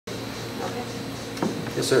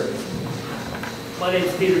Yes, sir. My name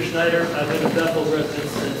is Peter Schneider. I've been a Bethel resident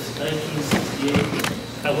since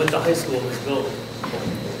 1968. I went to high school in this building.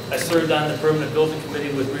 I served on the permanent building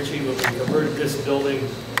committee with Richie when we converted this building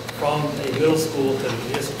from a middle school to the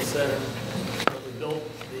municipal center. We built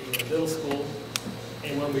the middle school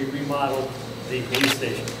and when we remodeled the police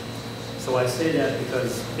station. So I say that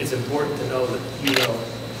because it's important to know that you know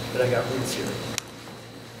that I got roots here.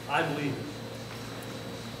 I'm leaving.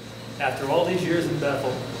 After all these years in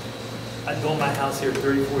Bethel, I built my house here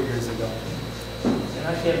 34 years ago, and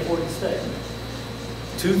I can't afford to stay.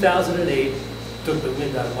 2008 took the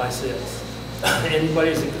wind out of my sails. Anybody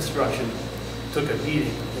who's in construction took a beating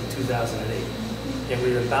in 2008, and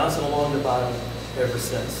we've been bouncing along the bottom ever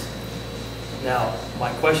since. Now,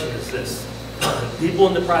 my question is this. People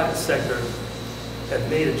in the private sector have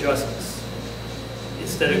made adjustments.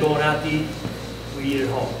 Instead of going out to eat, we eat at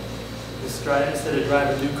home. Instead of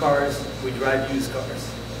driving new cars, we drive used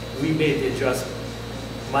cars. We made the adjustment.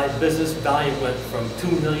 My business value went from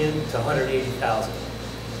 $2 million to $180,000.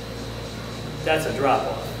 That's a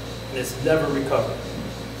drop-off, and it's never recovered.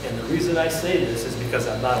 And the reason I say this is because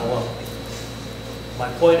I'm not alone.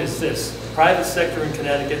 My point is this: the private sector in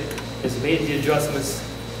Connecticut has made the adjustments.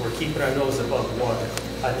 We're keeping our nose above water.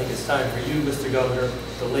 I think it's time for you, Mr. Governor,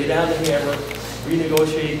 to lay down the hammer,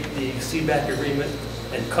 renegotiate the CBAC agreement,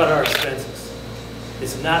 and cut our expenses.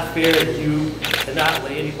 It's not fair that you cannot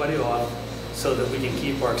lay anybody off so that we can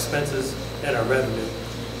keep our expenses and our revenue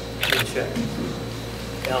in check.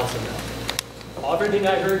 Allison now. Everything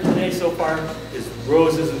I heard today so far is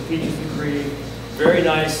roses and peaches and cream. Very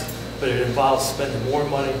nice, but it involves spending more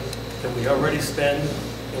money than we already spend,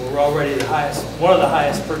 and we're already the highest, one of the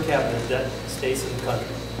highest per capita debt states in the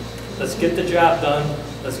country. Let's get the job done.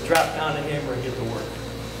 Let's drop down the hammer and get to work.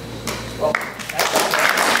 Well,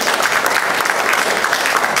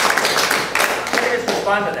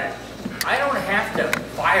 respond to that. I don't have to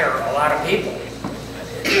fire a lot of people.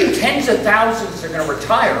 Tens of thousands are going to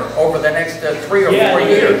retire over the next 3 or 4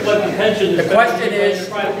 years. But the pension. The question is,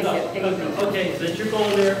 okay, since you're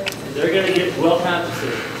going there, they're going to get well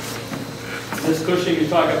compensated. Ms. Cushing, you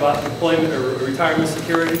talk about employment or retirement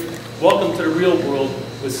security. Welcome to the real world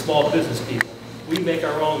with small business people. We make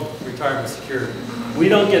our own retirement security. We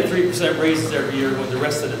don't get 3% raises every year when the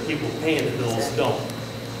rest of the people paying the bills don't.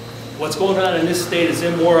 What's going on in this state is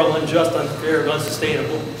immoral, unjust, unfair, and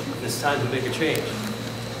unsustainable, and it's time to make a change.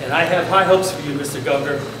 And I have high hopes for you, Mr.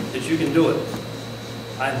 Governor, that you can do it.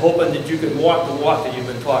 I'm hoping that you can walk the walk that you've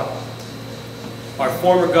been talking. Our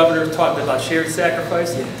former governor talked about shared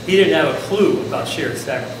sacrifice. He didn't have a clue about shared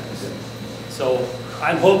sacrifice. So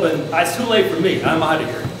I'm hoping, it's too late for me. I'm out of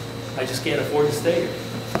here. I just can't afford to stay here.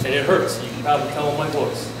 And it hurts. You can probably tell in my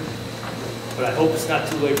voice. But I hope it's not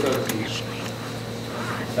too late for other people.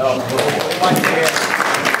 no,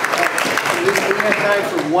 We have time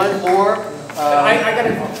for one more.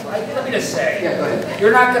 let me just say, Yeah, go ahead.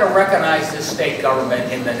 you're not going to recognize this state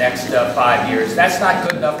government in the next 5 years. That's not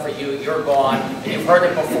good enough for you. You're gone. You've heard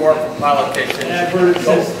it before from politicians. And I've heard it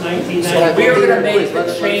since 1990. So we're going to make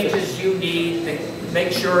the changes you need to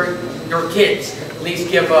make sure your kids at least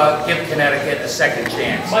give Connecticut a second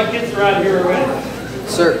chance. My kids are out here already.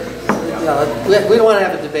 Sir, we don't want to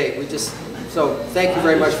have a debate. So thank you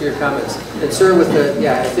very much for your comments. And sir,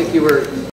 I think you were